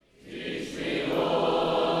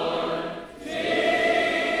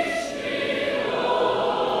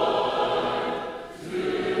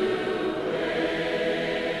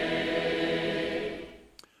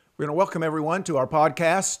to welcome everyone to our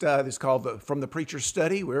podcast. This is called From the Preacher's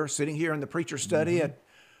Study. We're sitting here in the Preacher's Study at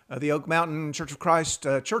the Oak Mountain Church of Christ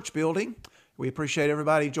church building. We appreciate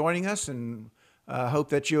everybody joining us and hope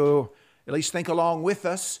that you'll at least think along with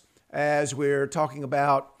us as we're talking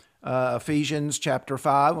about Ephesians chapter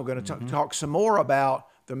 5. We're going to talk some more about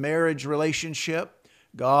the marriage relationship.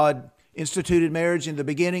 God instituted marriage in the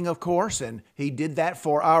beginning, of course, and He did that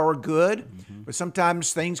for our good. But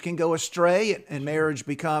sometimes things can go astray, and marriage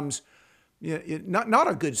becomes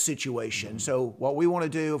not a good situation. So what we want to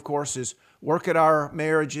do, of course, is work at our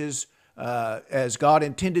marriages as God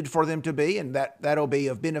intended for them to be, and that'll be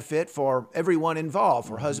of benefit for everyone involved,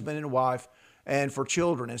 for husband and wife, and for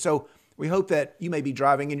children. And so we hope that you may be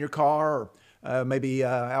driving in your car or maybe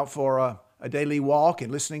out for a daily walk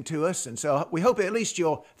and listening to us. And so we hope at least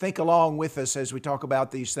you'll think along with us as we talk about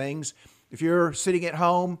these things. If you're sitting at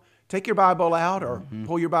home, take your Bible out or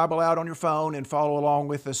pull your Bible out on your phone and follow along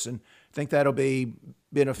with us, and I think that'll be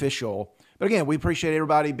beneficial. But again, we appreciate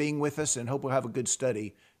everybody being with us and hope we'll have a good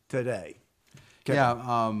study today. Okay.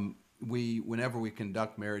 Yeah, whenever we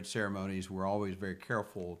conduct marriage ceremonies, we're always very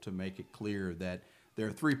careful to make it clear that there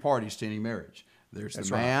are three parties to any marriage. There's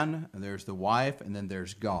the man, and there's the wife, and then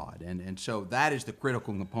there's God. And so that is the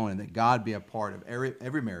critical component, that God be a part of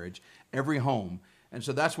every marriage, every home. And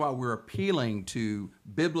so that's why we're appealing to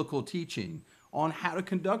biblical teaching on how to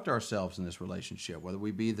conduct ourselves in this relationship, whether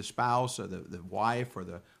we be the spouse or the wife or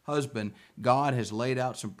the husband. God has laid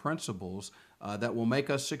out some principles that will make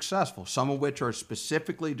us successful, some of which are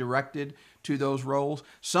specifically directed to those roles,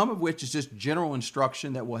 some of which is just general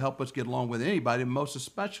instruction that will help us get along with anybody, most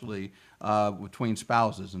especially between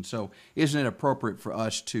spouses. And so isn't it appropriate for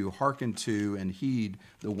us to hearken to and heed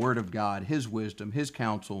the Word of God, His wisdom, His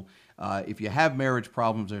counsel? If you have marriage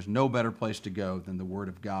problems, there's no better place to go than the Word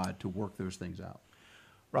of God to work those things out.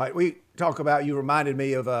 Right. We talk about, you reminded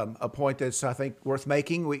me of a point that's, I think, worth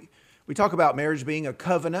making. We talk about marriage being a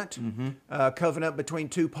covenant, a covenant between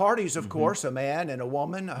two parties, of course, a man and a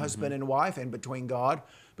woman, a husband and wife, and between God.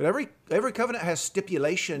 But every covenant has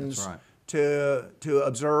stipulations to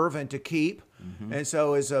observe and to keep. And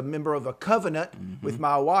so as a member of a covenant with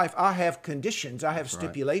my wife, I have conditions, I have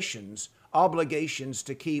stipulations, obligations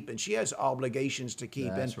to keep, and she has obligations to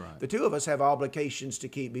keep. That's and right. the two of us have obligations to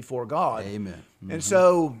keep before God. Amen. And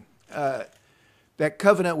so that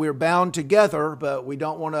covenant, we're bound together, but we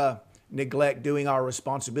don't want to neglect doing our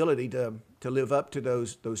responsibility to live up to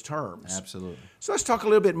those terms. Absolutely. So let's talk a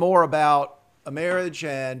little bit more about a marriage.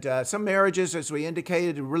 And some marriages, as we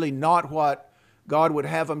indicated, are really not what God would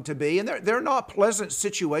have them to be. And they're not pleasant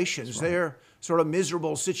situations. They're sort of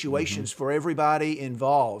miserable situations for everybody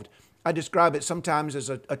involved. I describe it sometimes as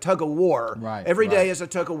a tug of war. Every day is a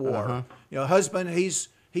tug of war. Husband,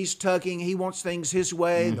 he's tugging, he wants things his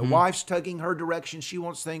way. And the wife's tugging her direction, she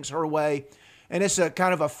wants things her way. And it's a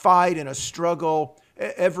kind of a fight and a struggle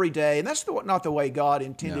every day. And that's not the way God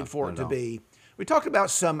intended for it to be. We talked about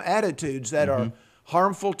some attitudes that are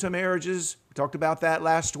harmful to marriages. We talked about that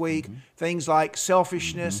last week. Things like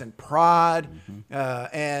selfishness and pride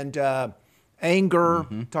and anger.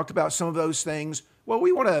 Talked about some of those things. Well,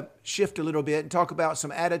 we want to shift a little bit and talk about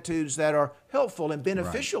some attitudes that are helpful and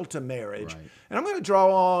beneficial to marriage. And I'm going to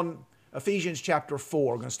draw on Ephesians chapter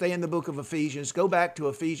 4. We're going to stay in the book of Ephesians, go back to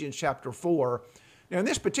Ephesians chapter 4. Now, in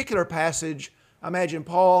this particular passage, I imagine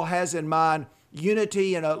Paul has in mind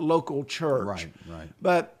unity in a local church.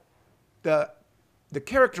 But the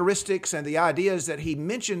characteristics and the ideas that he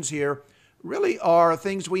mentions here really are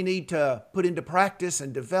things we need to put into practice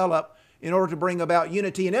and develop in order to bring about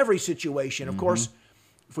unity in every situation. Of course,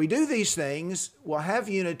 if we do these things, we'll have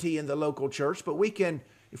unity in the local church, but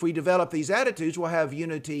if we develop these attitudes, we'll have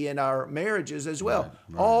unity in our marriages as well.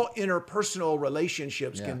 All interpersonal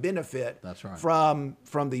relationships can benefit from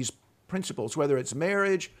these principles, whether it's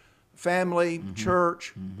marriage, family,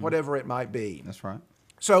 church, whatever it might be. That's right.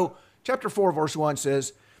 So chapter 4, verse 1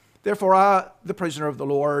 says, "Therefore I, the prisoner of the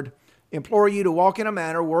Lord, implore you to walk in a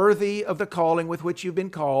manner worthy of the calling with which you've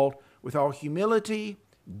been called, with all humility,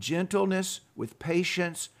 gentleness, with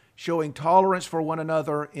patience, showing tolerance for one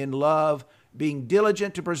another in love, being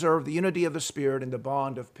diligent to preserve the unity of the Spirit in the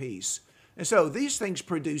bond of peace." And so these things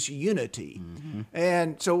produce unity.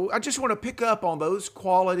 And so I just want to pick up on those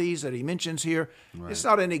qualities that he mentions here. It's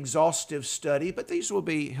not an exhaustive study, but these will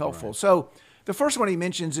be helpful. So the first one he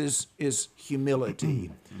mentions is humility.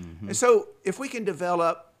 And so if we can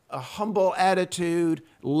develop a humble attitude,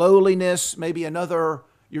 lowliness, maybe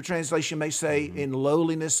your translation may say in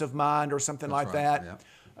lowliness of mind or something like that.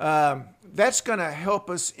 That's going to help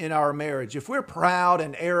us in our marriage. If we're proud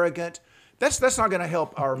and arrogant, that's not going to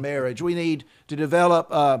help our marriage. We need to develop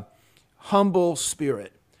a humble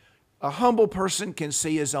spirit. A humble person can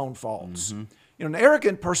see his own faults. Mm-hmm. You know, an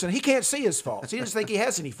arrogant person, he can't see his faults. He doesn't think he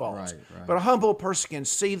has any faults. Right. But a humble person can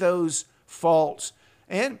see those faults,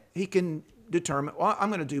 and he can determine, well, I'm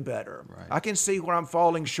going to do better. Right. I can see where I'm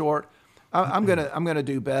falling short. I'm going to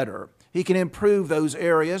do better. He can improve those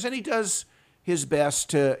areas, and he does his best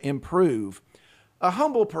to improve. A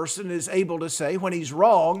humble person is able to say when he's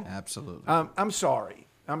wrong, Absolutely. I'm sorry.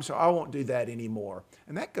 I won't do that anymore.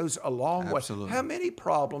 And that goes a long Absolutely. way. How many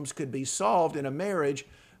problems could be solved in a marriage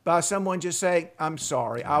by someone just saying, I'm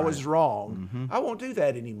sorry, I was wrong. I won't do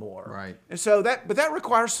that anymore. Right. And so but that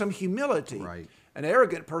requires some humility. Right. An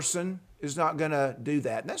arrogant person is not going to do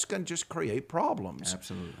that. And that's going to just create problems.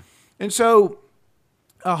 Absolutely. And so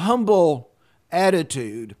a humble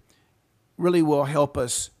attitude really will help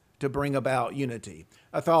us to bring about unity.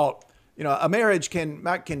 I thought, you know, a marriage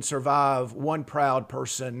can survive one proud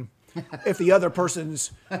person if the other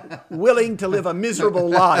person's willing to live a miserable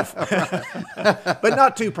life, but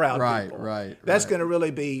not two proud people. Right. That's going to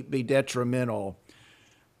really be detrimental.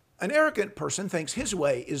 An arrogant person thinks his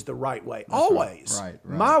way is the right way, always. Right.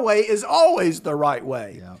 My way is always the right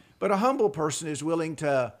way. Yeah. But a humble person is willing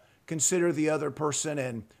to consider the other person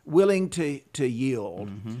and willing to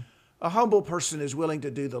yield. A humble person is willing to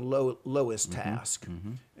do the lowest task.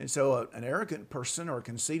 And so an arrogant person or a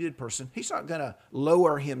conceited person, he's not going to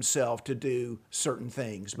lower himself to do certain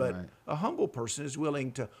things. But a humble person is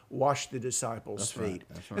willing to wash the disciples' feet.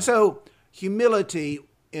 That's right. And so humility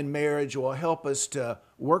in marriage will help us to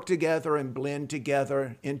work together and blend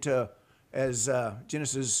together into, as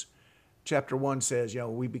Genesis chapter 1 says, you know,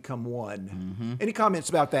 we become one. Any comments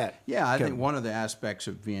about that? Yeah, I Kevin? think one of the aspects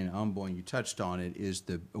of being humble, and you touched on it, is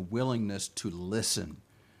the willingness to listen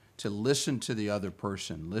to the other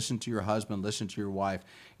person, listen to your husband, listen to your wife.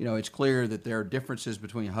 You know, it's clear that there are differences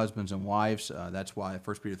between husbands and wives. That's why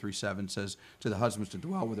 1 Peter 3:7 says to the husbands to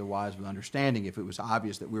dwell with their wives with understanding. If it was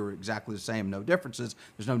obvious that we were exactly the same, no differences,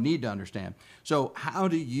 there's no need to understand. So how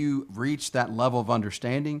do you reach that level of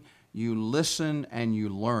understanding? You listen and you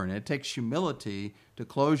learn. It takes humility to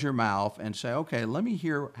close your mouth and say, okay, let me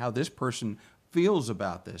hear how this person feels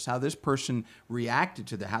about this, how this person reacted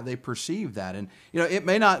to that, how they perceive that. And, you know, it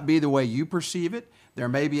may not be the way you perceive it. There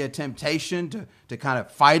may be a temptation to kind of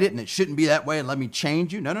fight it, and it shouldn't be that way, and let me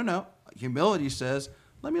change you. No. Humility says,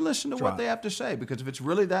 let me listen to what they have to say, because if it's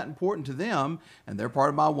really that important to them and they're part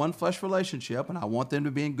of my one flesh relationship and I want them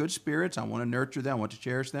to be in good spirits, I want to nurture them, I want to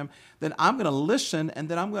cherish them, then I'm going to listen, and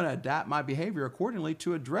then I'm going to adapt my behavior accordingly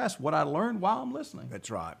to address what I learned while I'm listening.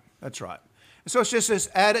 That's right. So it's just this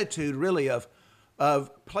attitude really of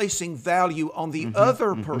placing value on the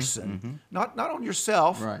other person, not on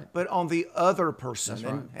yourself, but on the other person. That's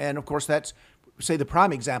right. And of course, that's, say, the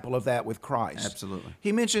prime example of that with Christ. Absolutely.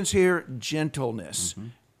 He mentions here gentleness.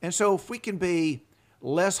 And so if we can be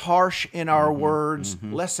less harsh in our words,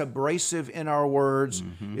 less abrasive in our words,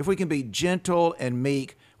 if we can be gentle and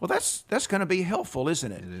meek, well, that's going to be helpful,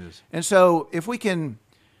 isn't it? It is. And so if we can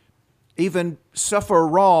even suffer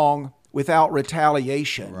wrong without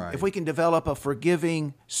retaliation, if we can develop a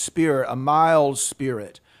forgiving spirit, a mild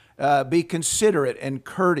spirit, be considerate and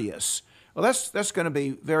courteous, well, that's going to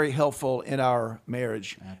be very helpful in our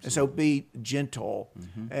marriage. Absolutely. And so be gentle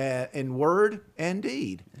in word and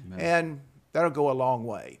deed. Amen. And that'll go a long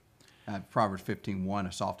way. Proverbs 15:1,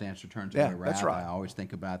 a soft answer turns away wrath. That's right. I always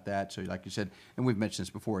think about that. So like you said, and we've mentioned this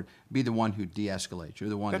before, be the one who de-escalates. You're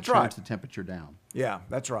the one that turns the temperature down. Yeah,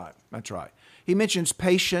 that's right. He mentions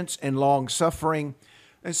patience and long suffering.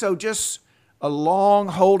 And so just a long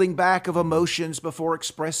holding back of emotions before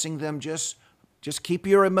expressing them. Just keep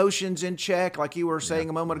your emotions in check, like you were saying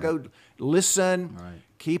a moment ago. Listen. Right.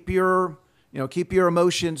 Keep your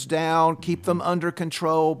emotions down. Keep them under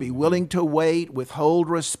control. Be willing to wait. Withhold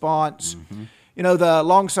response. You know, the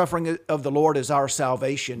long suffering of the Lord is our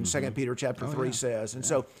salvation. 2 Peter chapter 3 says. And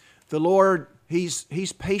so the Lord,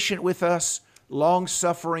 He's patient with us, long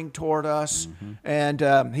suffering toward us, and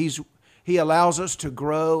He allows us to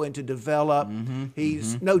grow and to develop.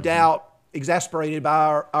 He's no doubt exasperated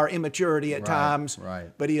by our immaturity at times,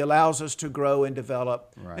 but He allows us to grow and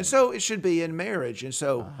develop. And so it should be in marriage. And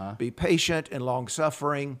so be patient and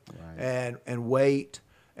long-suffering and wait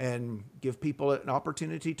and give people an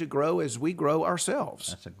opportunity to grow as we grow ourselves.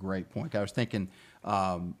 That's a great point. I was thinking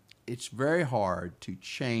it's very hard to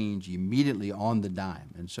change immediately on the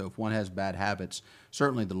dime. And so if one has bad habits,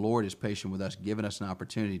 certainly the Lord is patient with us, giving us an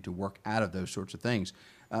opportunity to work out of those sorts of things.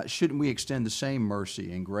 Shouldn't we extend the same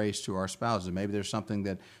mercy and grace to our spouses? Maybe there's something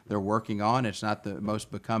that they're working on. It's not the most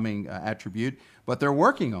becoming attribute, but they're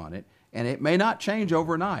working on it. And it may not change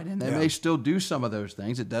overnight, and they Yeah. may still do some of those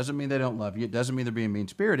things. It doesn't mean they don't love you. It doesn't mean they're being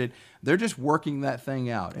mean-spirited. They're just working that thing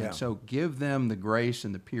out. Yeah. And so give them the grace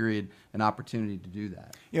and the period and opportunity to do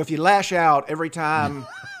that. You know, if you lash out every time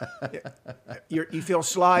you feel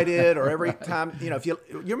slighted, or every time, you know, if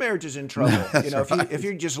your marriage is in trouble, you know, if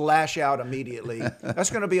you just lash out immediately, that's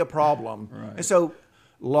going to be a problem. Right. And so,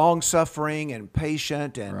 long suffering and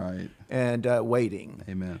patient and Right. waiting.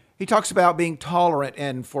 Amen. He talks about being tolerant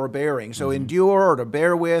and forbearing. So endure, or to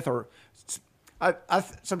bear with, or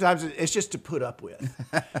sometimes it's just to put up with.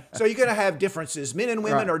 So you're going to have differences. Men and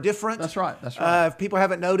women Right. are different. That's right. That's right. If people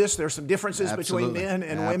haven't noticed, there's some differences Absolutely. between men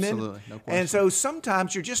and Absolutely. women. No question. And so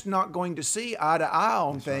sometimes you're just not going to see eye to eye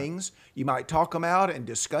on things. Right. You might talk them out and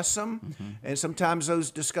discuss them. And sometimes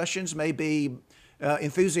those discussions may be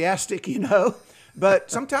enthusiastic, you know.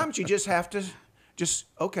 But sometimes you just have to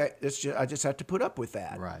I just have to put up with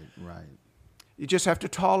that. Right, right. You just have to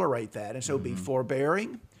tolerate that. And so be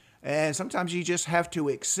forbearing. And sometimes you just have to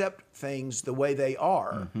accept things the way they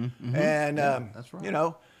are. And, that's right. you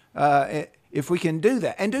know, if we can do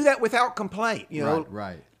that, and do that without complaint, you know.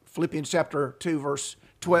 Right. Philippians chapter 2, verse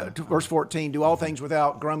 12, verse 14, do all things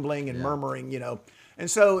without grumbling and murmuring, you know.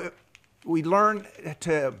 And so we learn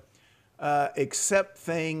to accept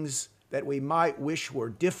things that we might wish were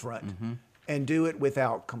different and do it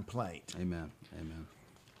without complaint. Amen. Amen.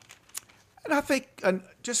 And I think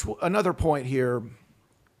just another point here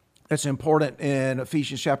that's important in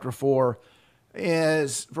Ephesians chapter 4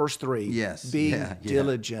 is verse 3. Yes. Be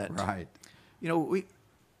diligent. Right. You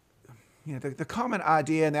know, the common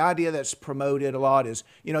idea, and the idea that's promoted a lot, is,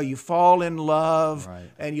 you know, you fall in love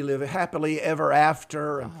and you live happily ever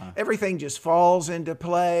after, and everything just falls into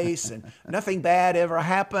place and nothing bad ever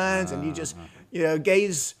happens, and you just, you know,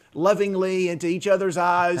 gaze lovingly into each other's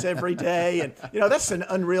eyes every day. And, you know, that's an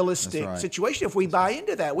unrealistic situation. If we buy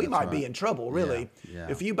into that, we might be in trouble, really. Yeah.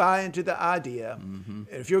 If you buy into the idea,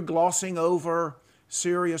 if you're glossing over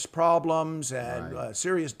serious problems and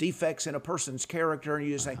serious defects in a person's character, and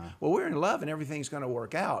you just think, well, we're in love and everything's going to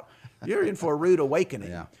work out, you're in for a rude awakening.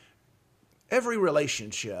 Yeah. Every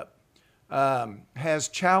relationship has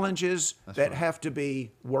challenges that have to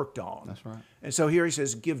be worked on. That's right. And so here he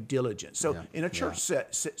says, give diligence. So in a church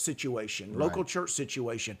situation, local church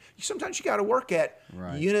situation, sometimes you got to work at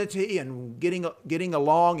unity and getting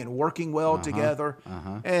along and working well together.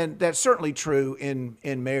 And that's certainly true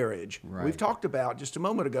in marriage. Right. We've talked about just a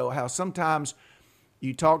moment ago how sometimes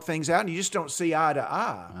you talk things out and you just don't see eye to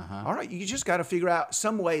eye. All right, you just got to figure out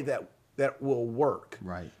some way that will work.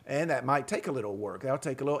 Right. And that might take a little work. That'll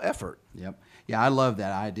take a little effort. Yep. Yeah, I love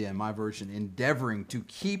that idea in my version, endeavoring to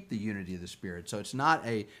keep the unity of the Spirit. So it's not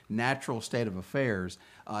a natural state of affairs.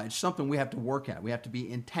 It's something we have to work at. We have to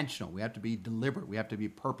be intentional. We have to be deliberate. We have to be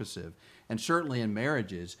purposive. And certainly in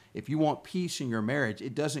marriages, if you want peace in your marriage,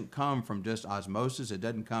 it doesn't come from just osmosis. It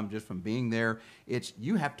doesn't come just from being there. It's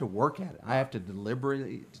you have to work at it. I have to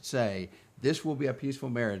deliberately say, this will be a peaceful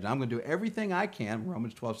marriage. And I'm going to do everything I can,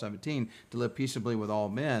 Romans 12:17, to live peaceably with all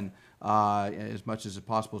men as much as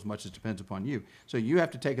possible, as much as depends upon you. So you have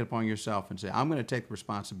to take it upon yourself and say, I'm going to take the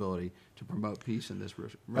responsibility to promote peace in this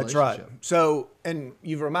relationship. That's right. So, and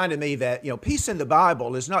you've reminded me that, you know, peace in the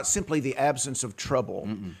Bible is not simply the absence of trouble.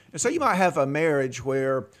 And so you might have a marriage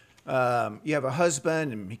where you have a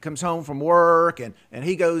husband and he comes home from work and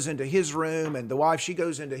he goes into his room, and the wife, she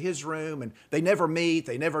goes into his room, and they never meet,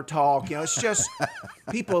 they never talk. You know, it's just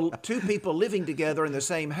two people living together in the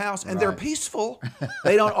same house, and they're peaceful.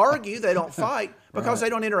 They don't argue, they don't fight, because they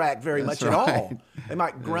don't interact very much at all. They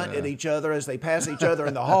might grunt at each other as they pass each other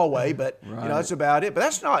in the hallway, but you know, that's about it. But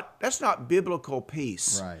that's not biblical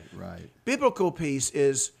peace. Right. Biblical peace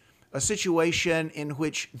is a situation in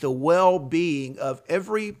which the well-being of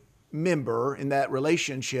every member in that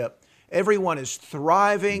relationship, everyone is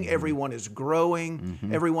thriving, everyone is growing,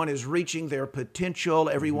 everyone is reaching their potential,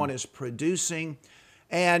 everyone is producing,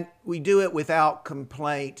 and we do it without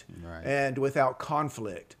complaint and without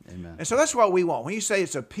conflict. Amen. And so that's what we want. When you say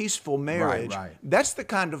it's a peaceful marriage, that's the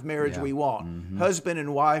kind of marriage we want. Husband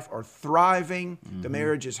and wife are thriving, the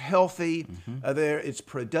marriage is healthy, it's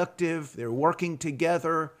productive, they're working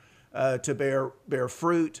together to bear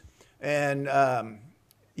fruit, and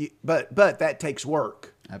but that takes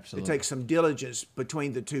work. Absolutely. It takes some diligence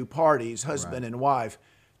between the two parties, husband and wife,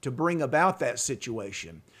 to bring about that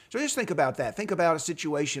situation. So just think about that. Think about a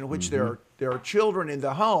situation in which there are children in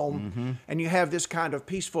the home, and you have this kind of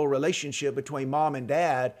peaceful relationship between mom and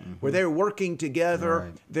dad, where they're working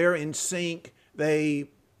together, they're in sync, they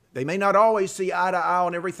may not always see eye to eye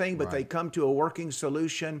on everything, but they come to a working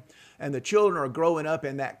solution, and the children are growing up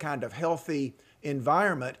in that kind of healthy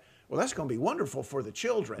environment. well, that's going to be wonderful for the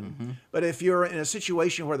children. But if you're in a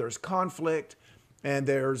situation where there's conflict and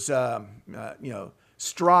there's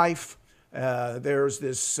strife, there's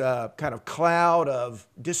this kind of cloud of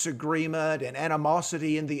disagreement and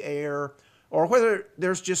animosity in the air, or whether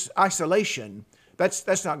there's just isolation,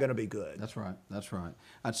 that's not going to be good. That's right. That's right.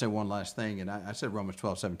 I'd say one last thing, and I said Romans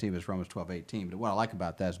 12:17, but it's Romans 12:18. But what I like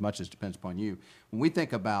about that, as much as it depends upon you, when we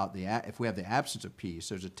think about if we have the absence of peace,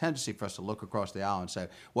 there's a tendency for us to look across the aisle and say,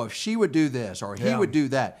 well, if she would do this or he would do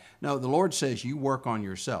that. No, the Lord says you work on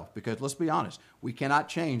yourself, because let's be honest, we cannot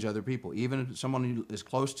change other people. Even if someone who is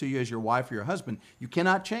close to you as your wife or your husband, you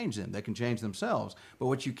cannot change them. They can change themselves. But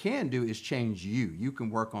what you can do is change you. You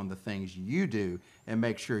can work on the things you do and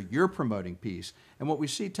make sure you're promoting peace. And what we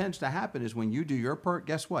see tends to happen is when you do your part,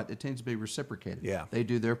 guess what? It tends to be reciprocated. Yeah. They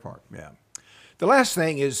do their part. Yeah. The last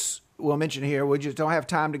thing is, we'll mention here, we just don't have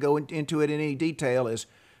time to go into it in any detail, is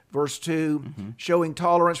verse 2, showing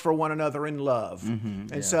tolerance for one another in love.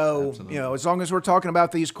 And so, absolutely. as long as we're talking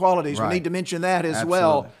about these qualities, we need to mention that as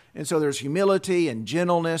well. Absolutely. And so there's humility and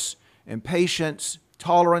gentleness and patience,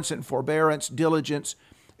 tolerance and forbearance, diligence,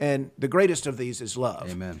 and the greatest of these is love.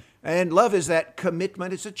 Amen. And love is that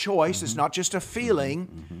commitment. It's a choice. It's not just a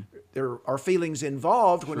feeling. There are feelings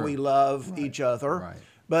involved when we love each other, Right.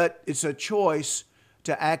 but it's a choice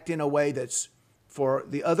to act in a way that's for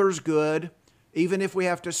the other's good, even if we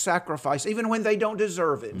have to sacrifice, even when they don't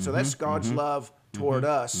deserve it. So that's God's love toward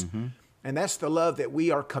us. And that's the love that we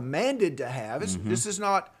are commanded to have. This is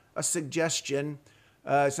not a suggestion.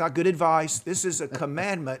 It's not good advice. This is a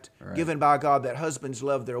commandment given by God that husbands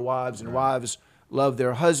love their wives and wives love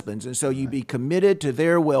their husbands. And so you be committed to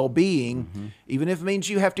their well-being, even if it means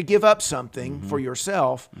you have to give up something for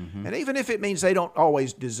yourself, and even if it means they don't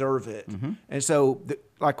always deserve it. And so,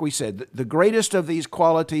 like we said, the greatest of these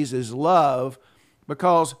qualities is love,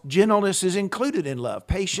 because gentleness is included in love.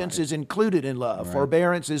 Patience is included in love.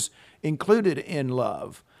 Forbearance is included in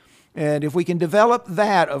love. And if we can develop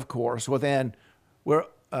that, of course, well, then we're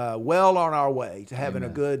well on our way to having a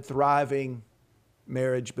good, thriving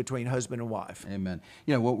marriage between husband and wife. Amen.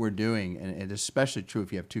 What we're doing, and it's especially true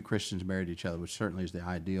if you have two Christians married to each other, which certainly is the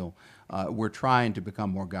ideal, we're trying to become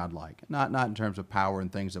more godlike. Not in terms of power and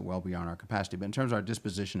things that well beyond our capacity, but in terms of our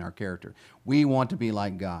disposition, our character. We want to be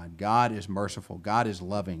like God. God is merciful. God is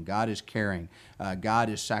loving. God is caring. God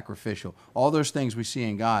is sacrificial. All those things we see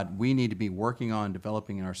in God, we need to be working on,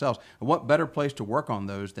 developing in ourselves. And what better place to work on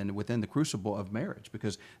those than within the crucible of marriage?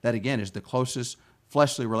 Because that, again, is the closest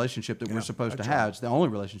fleshly relationship that we're supposed to have. It's the only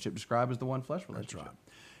relationship described as the one flesh relationship. That's right.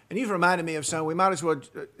 And you've reminded me of something. We might as well,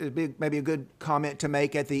 it'd be maybe a good comment to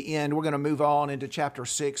make at the end. We're going to move on into chapter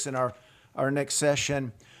 6 in our next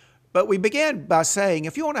session. But we began by saying,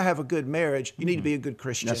 if you want to have a good marriage, you need to be a good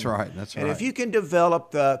Christian. That's right. That's right. And if you can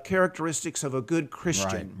develop the characteristics of a good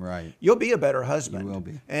Christian, Right. you'll be a better husband. You will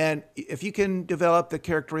be. And if you can develop the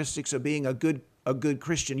characteristics of being a good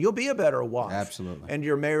Christian, you'll be a better wife. Absolutely. And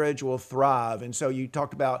your marriage will thrive. And so you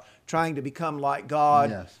talked about trying to become like God.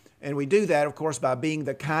 Yes. And we do that, of course, by being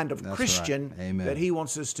the kind of That's Christian right. Amen. that He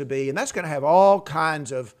wants us to be. And that's going to have all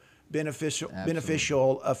kinds of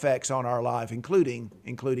beneficial effects on our life, including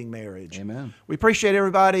marriage. Amen. We appreciate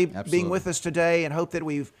everybody being Absolutely. with us today, and hope that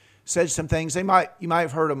we've said some things. You might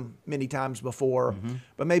have heard them many times before,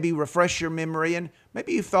 but maybe refresh your memory, and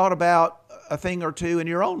maybe you've thought about a thing or two in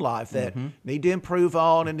your own life that need to improve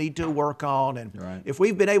on and need to work on. And Right. if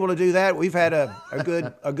we've been able to do that, we've had a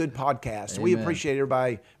good podcast. We Amen. appreciate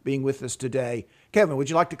everybody being with us today. Kevin, would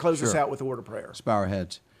you like to close us Sure. out with a word of prayer? Let's bow our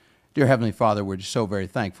heads. Dear Heavenly Father, we're just so very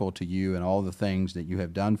thankful to you and all the things that you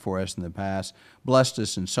have done for us in the past, blessed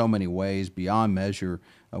us in so many ways beyond measure.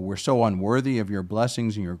 We're so unworthy of your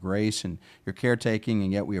blessings and your grace and your caretaking,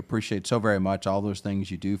 and yet we appreciate so very much all those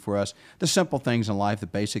things you do for us. The simple things in life, the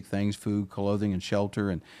basic things, food, clothing, and shelter,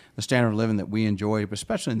 and the standard of living that we enjoy, but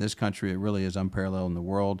especially in this country, it really is unparalleled in the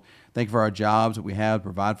world. Thank you for our jobs that we have to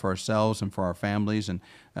provide for ourselves and for our families, and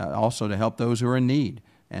also to help those who are in need,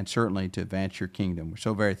 and certainly to advance your kingdom. We're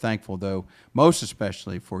so very thankful, though, most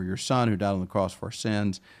especially for your Son who died on the cross for our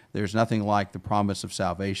sins. There's nothing like the promise of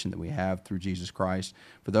salvation that we have through Jesus Christ.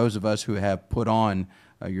 For those of us who have put on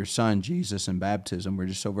your Son, Jesus, in baptism, we're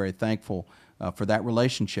just so very thankful for that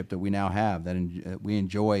relationship that we now have, that we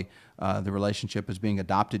enjoy the relationship as being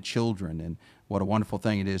adopted children, and what a wonderful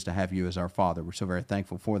thing it is to have you as our Father. We're so very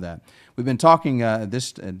thankful for that. We've been talking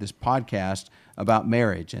this podcast about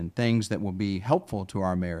marriage and things that will be helpful to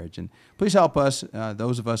our marriage. And please help us,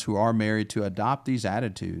 those of us who are married, to adopt these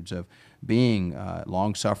attitudes of being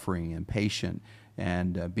long-suffering and patient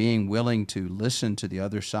and being willing to listen to the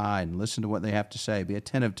other side and listen to what they have to say, be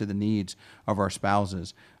attentive to the needs of our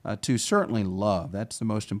spouses, to certainly love. That's the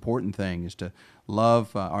most important thing, is to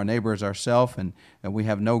love our neighbor as ourselves, and we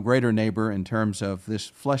have no greater neighbor in terms of this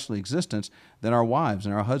fleshly existence than our wives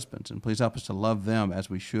and our husbands. And please help us to love them as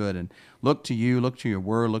we should, and look to you, look to your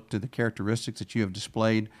word, look to the characteristics that you have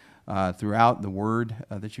displayed throughout the word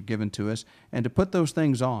that you've given to us, and to put those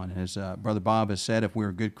things on. As Brother Bob has said, if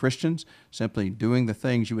we're good Christians, simply doing the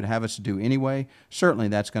things you would have us to do anyway, certainly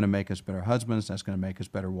that's going to make us better husbands, that's going to make us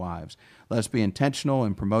better wives. Let us be intentional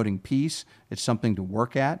in promoting peace. It's something to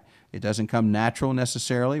work at. It doesn't come natural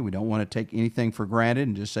necessarily. We don't want to take anything for granted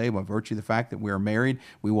and just say, by virtue of the fact that we are married,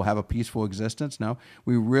 we will have a peaceful existence. No,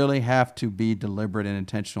 we really have to be deliberate and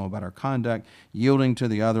intentional about our conduct, yielding to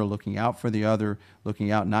the other, looking out for the other,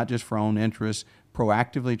 looking out not just for our own interests,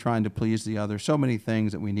 proactively trying to please the other. So many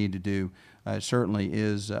things that we need to do. It certainly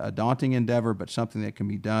is a daunting endeavor, but something that can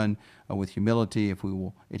be done with humility if we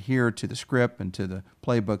will adhere to the script and to the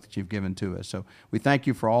playbook that you've given to us. So we thank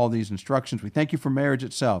you for all these instructions. We thank you for marriage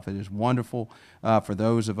itself. It is wonderful for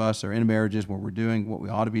those of us that are in marriages where we're doing what we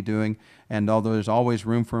ought to be doing. And although there's always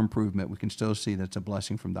room for improvement, we can still see that's a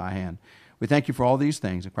blessing from thy hand. We thank you for all these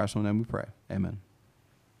things. In Christ's name we pray. Amen.